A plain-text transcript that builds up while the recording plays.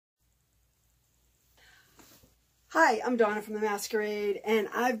Hi, I'm Donna from the Masquerade, and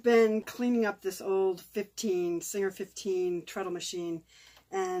I've been cleaning up this old Singer 15 treadle machine,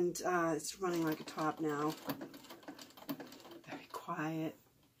 and it's running like a top now. Very quiet.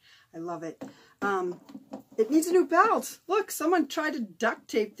 I love it. It needs a new belt. Look, someone tried to duct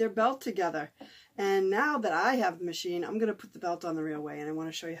tape their belt together, and now that I have the machine, I'm going to put the belt on the real way, and I want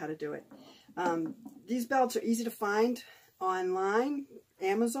to show you how to do it. These belts are easy to find online,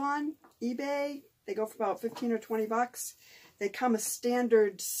 Amazon, eBay. They go for about 15 or 20 bucks. They come a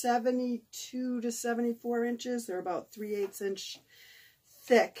standard 72 to 74 inches. They're about 3/8 inch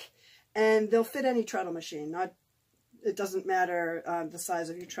thick, and they'll fit any treadle machine. It doesn't matter the size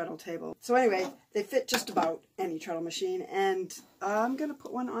of your treadle table. So anyway, they fit just about any treadle machine, and I'm going to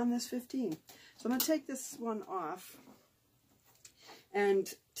put one on this 15. So I'm going to take this one off,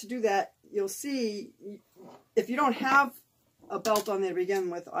 and to do that, you'll see if you don't have a belt on there to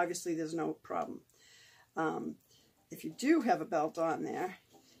begin with, obviously there's no problem. If you do have a belt on there,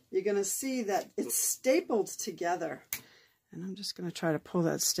 you're going to see that it's stapled together. And I'm just going to try to pull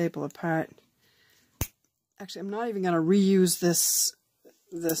that staple apart. Actually, I'm not even going to reuse this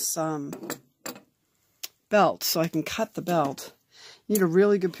belt, so I can cut the belt. You need a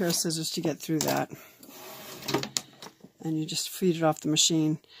really good pair of scissors to get through that. And you just feed it off the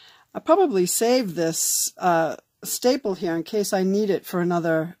machine. I probably save this staple here in case I need it for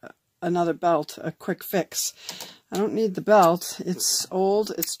another belt, a quick fix. I don't need the belt. It's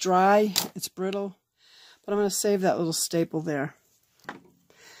old, it's dry, it's brittle, but I'm going to save that little staple there.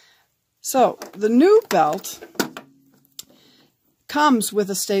 So the new belt comes with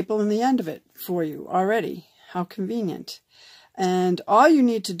a staple in the end of it for you already. How convenient. And all you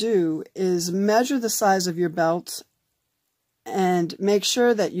need to do is measure the size of your belt and make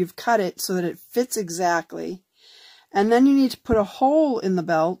sure that you've cut it so that it fits exactly. And then you need to put a hole in the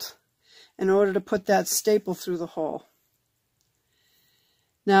belt in order to put that staple through the hole.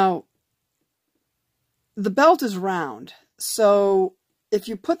 Now, the belt is round, so if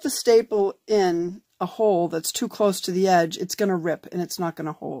you put the staple in a hole that's too close to the edge, it's going to rip and it's not going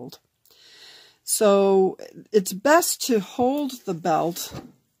to hold. So it's best to hold the belt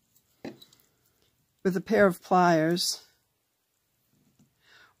with a pair of pliers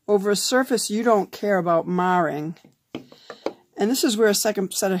over a surface you don't care about marring. And this is where a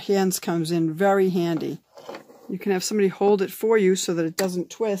second set of hands comes in very handy. You can have somebody hold it for you so that it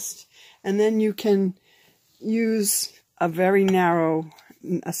doesn't twist. And then you can use a very narrow,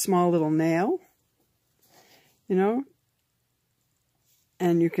 a small little nail, you know,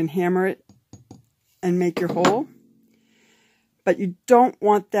 and you can hammer it and make your hole. But you don't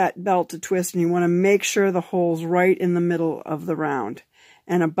want that belt to twist, and you want to make sure the hole's right in the middle of the round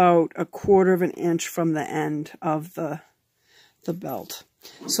and about 1/4 of an inch from the end of the belt.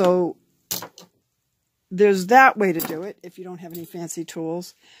 So there's that way to do it if you don't have any fancy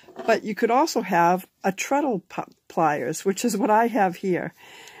tools. But you could also have a treadle pliers, which is what I have here.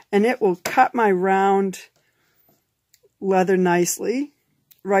 And it will cut my round leather nicely,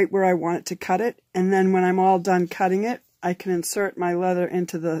 right where I want it to cut it. And then when I'm all done cutting it, I can insert my leather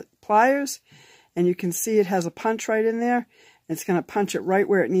into the pliers. And you can see it has a punch right in there. It's going to punch it right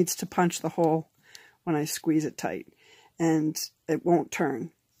where it needs to punch the hole when I squeeze it tight. And it won't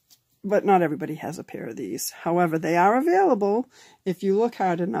turn. But not everybody has a pair of these. However, they are available. If you look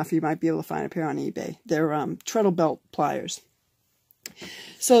hard enough, you might be able to find a pair on eBay. They're treadle belt pliers.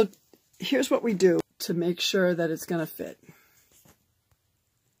 So here's what we do to make sure that it's going to fit.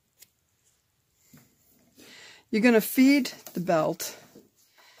 You're going to feed the belt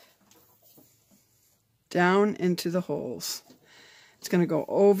down into the holes. It's going to go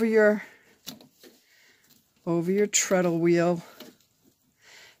over your treadle wheel.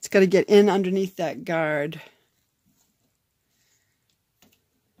 It's got to get in underneath that guard.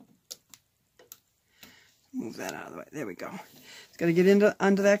 Move that out of the way. There we go. It's got to get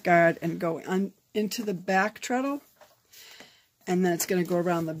under that guard and go into the back treadle. And then it's going to go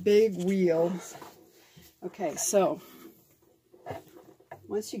around the big wheel. Okay, so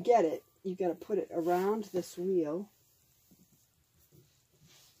once you get it, you've got to put it around this wheel.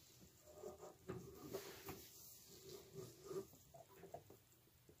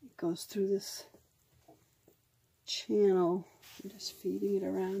 Goes through this channel. I'm just feeding it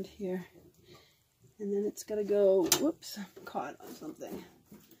around here. And then it's got to go, whoops, I'm caught on something.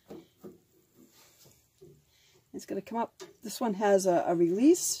 It's going to come up. This one has a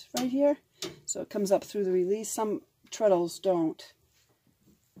release right here. So it comes up through the release. Some treadles don't.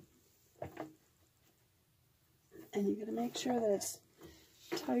 And you're going to make sure that it's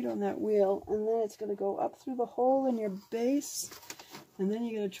tight on that wheel. And then it's going to go up through the hole in your base. And then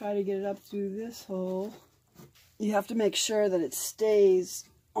you're going to try to get it up through this hole you have to make sure that it stays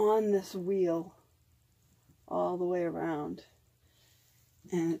on this wheel all the way around.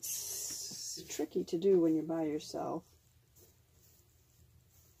 And it's tricky to do when you're by yourself.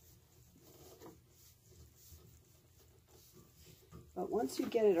 But once you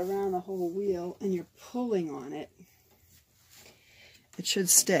get it around the whole wheel and you're pulling on it, it should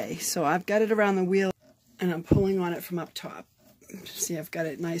stay. So I've got it around the wheel and I'm pulling on it from up top. See, I've got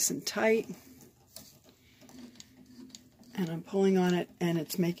it nice and tight. And I'm pulling on it and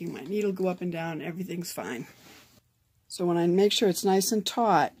it's making my needle go up and down and everything's fine. So when I make sure it's nice and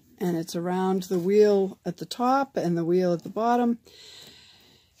taut and it's around the wheel at the top and the wheel at the bottom,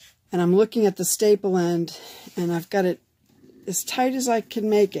 and I'm looking at the staple end and I've got it as tight as I can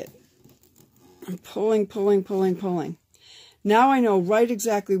make it. I'm pulling, pulling, pulling, pulling. Now I know right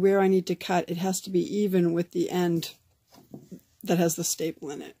exactly where I need to cut. It has to be even with the end that has the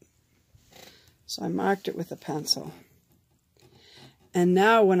staple in it. So I marked it with a pencil. And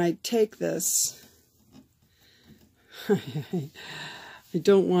now when I take this, I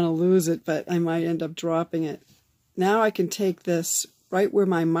don't want to lose it, but I might end up dropping it. Now I can take this right where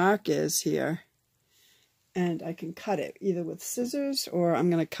my mark is here, and I can cut it either with scissors or I'm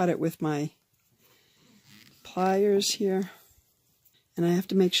going to cut it with my pliers here. And I have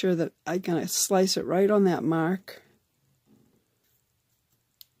to make sure that I'm going to slice it right on that mark.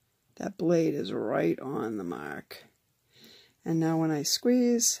 That blade is right on the mark. And now when I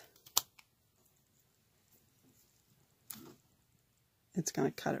squeeze, it's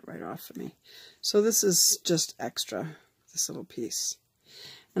going to cut it right off for me. So this is just extra, this little piece.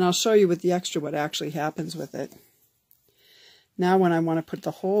 And I'll show you with the extra what actually happens with it. Now when I want to put the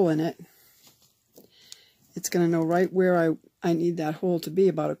hole in it, it's going to know right where I need that hole to be,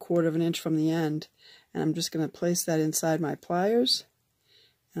 about 1/4 of an inch from the end. And I'm just going to place that inside my pliers.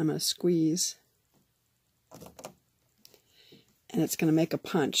 And I'm going to squeeze. And it's going to make a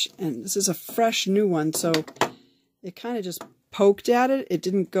punch. And this is a fresh new one, so it kind of just poked at it. It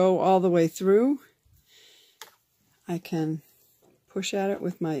didn't go all the way through. I can push at it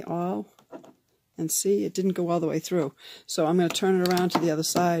with my awl and see it didn't go all the way through. So I'm going to turn it around to the other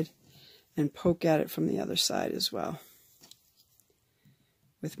side and poke at it from the other side as well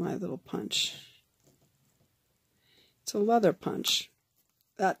with my little punch. It's a leather punch.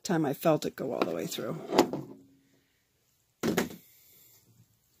 That time I felt it go all the way through.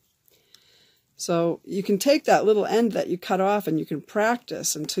 So you can take that little end that you cut off and you can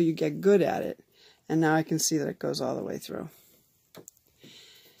practice until you get good at it. And now I can see that it goes all the way through.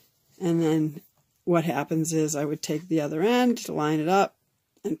 And then what happens is I would take the other end, line it up,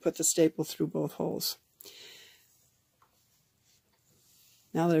 and put the staple through both holes.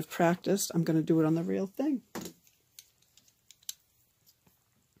 Now that I've practiced, I'm going to do it on the real thing.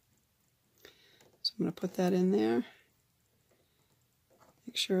 So I'm going to put that in there.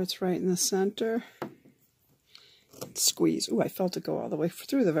 Make sure it's right in the center. Squeeze. Ooh, I felt it go all the way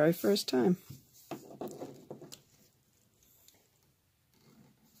through the very first time.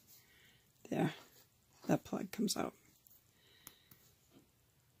 There. That plug comes out.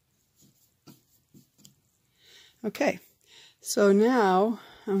 Okay. So now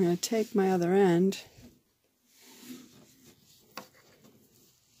I'm going to take my other end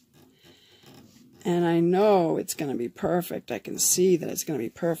and I know it's going to be perfect. I can see that it's going to be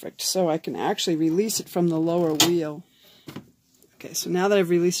perfect. So I can actually release it from the lower wheel. Okay, so now that I've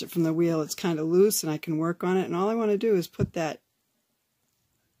released it from the wheel, it's kind of loose and I can work on it. And all I want to do is put that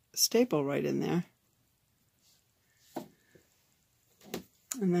staple right in there.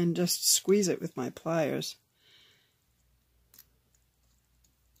 And then just squeeze it with my pliers.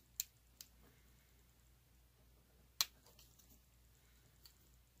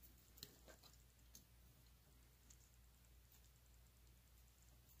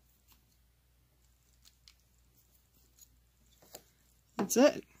 That's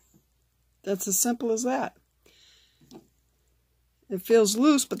it. That's as simple as that. It feels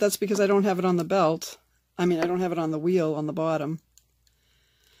loose, but that's because I don't have it on the belt. I mean, I don't have it on the wheel on the bottom.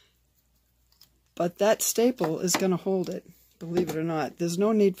 But that staple is going to hold it, believe it or not. There's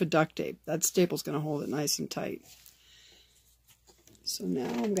no need for duct tape. That staple's going to hold it nice and tight. So now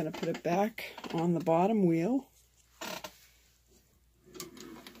I'm going to put it back on the bottom wheel. There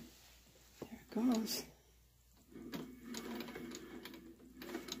it goes.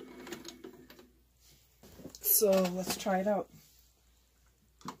 So let's try it out.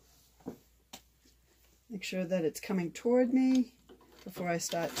 Make sure that it's coming toward me before I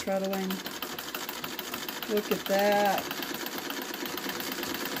start treadling. Look at that.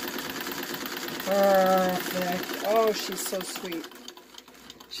 Perfect. Oh, she's so sweet.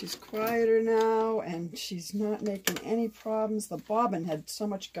 She's quieter now, and she's not making any problems. The bobbin had so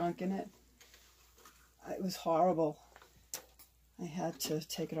much gunk in it. It was horrible. I had to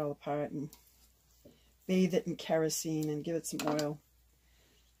take it all apart and bathe it in kerosene and give it some oil.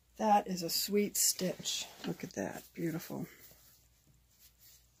 That is a sweet stitch. Look at that. Beautiful.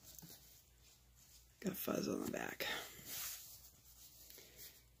 Got fuzz on the back.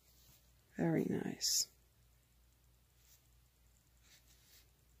 Very nice.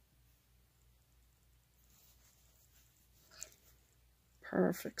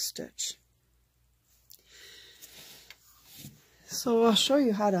 Perfect stitch. So I'll show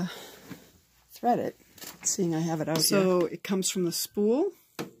you how to thread it, seeing I have it out here. So it comes from the spool.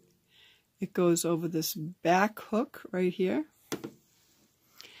 It goes over this back hook right here.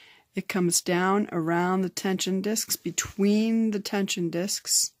 It comes down around the tension discs, between the tension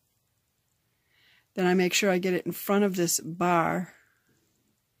discs. Then I make sure I get it in front of this bar,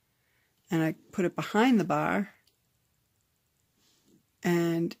 and I put it behind the bar,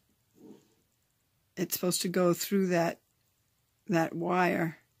 and it's supposed to go through that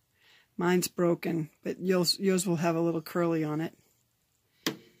wire. Mine's broken, but yours will have a little curly on it.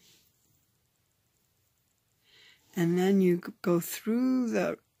 And then you go through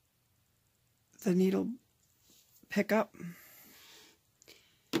the needle pickup.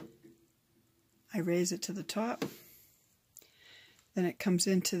 I raise it to the top. Then it comes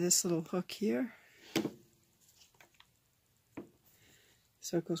into this little hook here.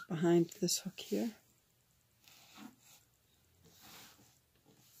 So it goes behind this hook here.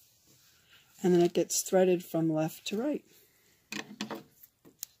 And then it gets threaded from left to right.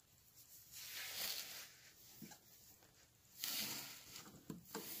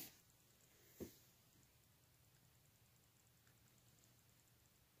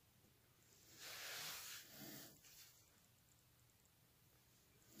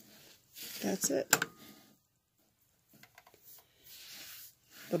 That's it.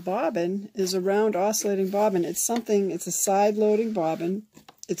 The bobbin is a round oscillating bobbin. It's a side loading bobbin.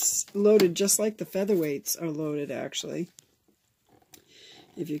 It's loaded just like the featherweights are loaded, actually.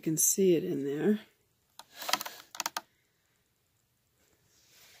 If you can see it in there.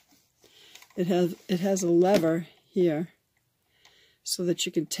 It has a lever here so that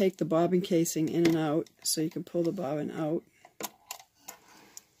you can take the bobbin casing in and out, so you can pull the bobbin out.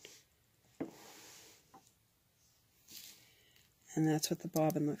 And that's what the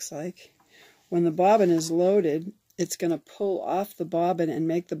bobbin looks like. When the bobbin is loaded, it's going to pull off the bobbin and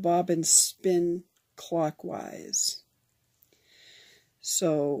make the bobbin spin clockwise.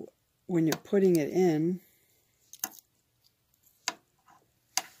 So when you're putting it in,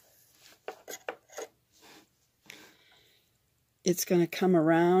 it's going to come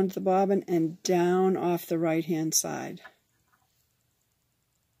around the bobbin and down off the right-hand side,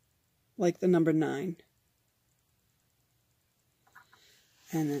 like the number 9.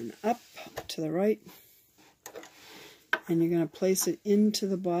 And then up to the right, and you're going to place it into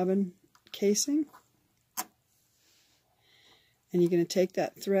the bobbin casing, and you're going to take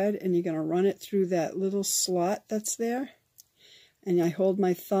that thread and you're going to run it through that little slot that's there, and I hold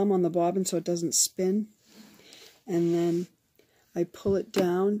my thumb on the bobbin so it doesn't spin, and then I pull it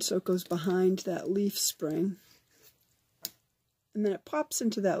down so it goes behind that leaf spring, and then it pops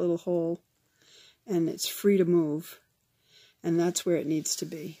into that little hole and it's free to move. And that's where it needs to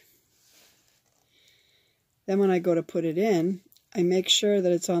be. Then when I go to put it in, I make sure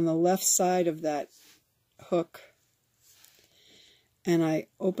that it's on the left side of that hook. And I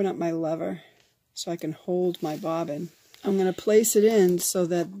open up my lever so I can hold my bobbin. I'm going to place it in so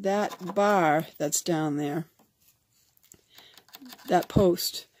that that bar that's down there, that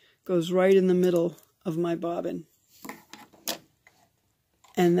post, goes right in the middle of my bobbin.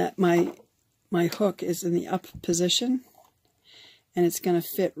 And that my hook is in the up position. And it's going to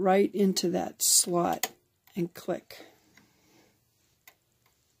fit right into that slot and click.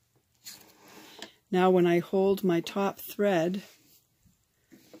 Now when I hold my top thread,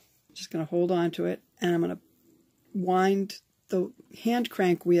 I'm just going to hold on to it, and I'm going to wind the hand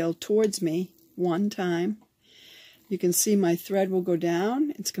crank wheel towards me one time. You can see my thread will go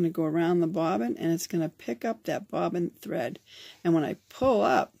down, it's going to go around the bobbin, and it's going to pick up that bobbin thread. And when I pull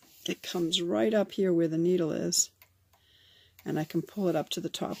up, it comes right up here where the needle is. And I can pull it up to the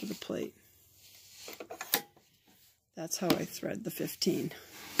top of the plate. That's how I thread the 15.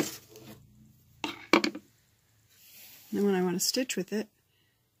 Then when I want to stitch with it,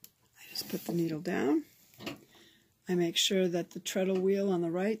 I just put the needle down. I make sure that the treadle wheel on the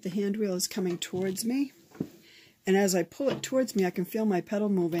right, the hand wheel, is coming towards me. And as I pull it towards me, I can feel my pedal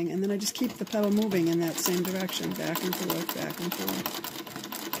moving, and then I just keep the pedal moving in that same direction, back and forth, back and forth.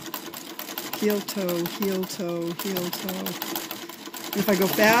 heel toe, heel toe, heel toe. And if I go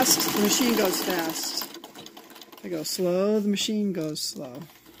fast, the machine goes fast. If I go slow, the machine goes slow.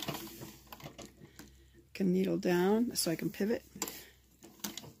 Can needle down so I can pivot.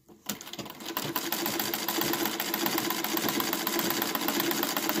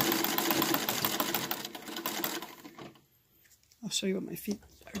 I'll show you what my feet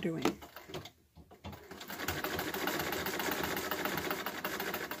are doing.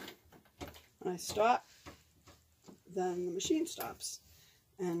 When I stop, then the machine stops.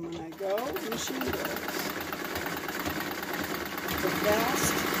 And when I go, the machine goes. Go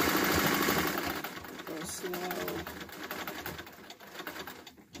fast, go slow,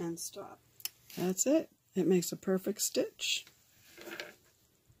 and stop. That's it. It makes a perfect stitch.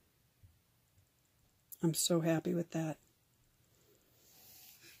 I'm so happy with that.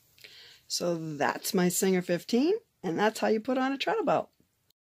 So that's my Singer 15, and that's how you put on a treadle belt.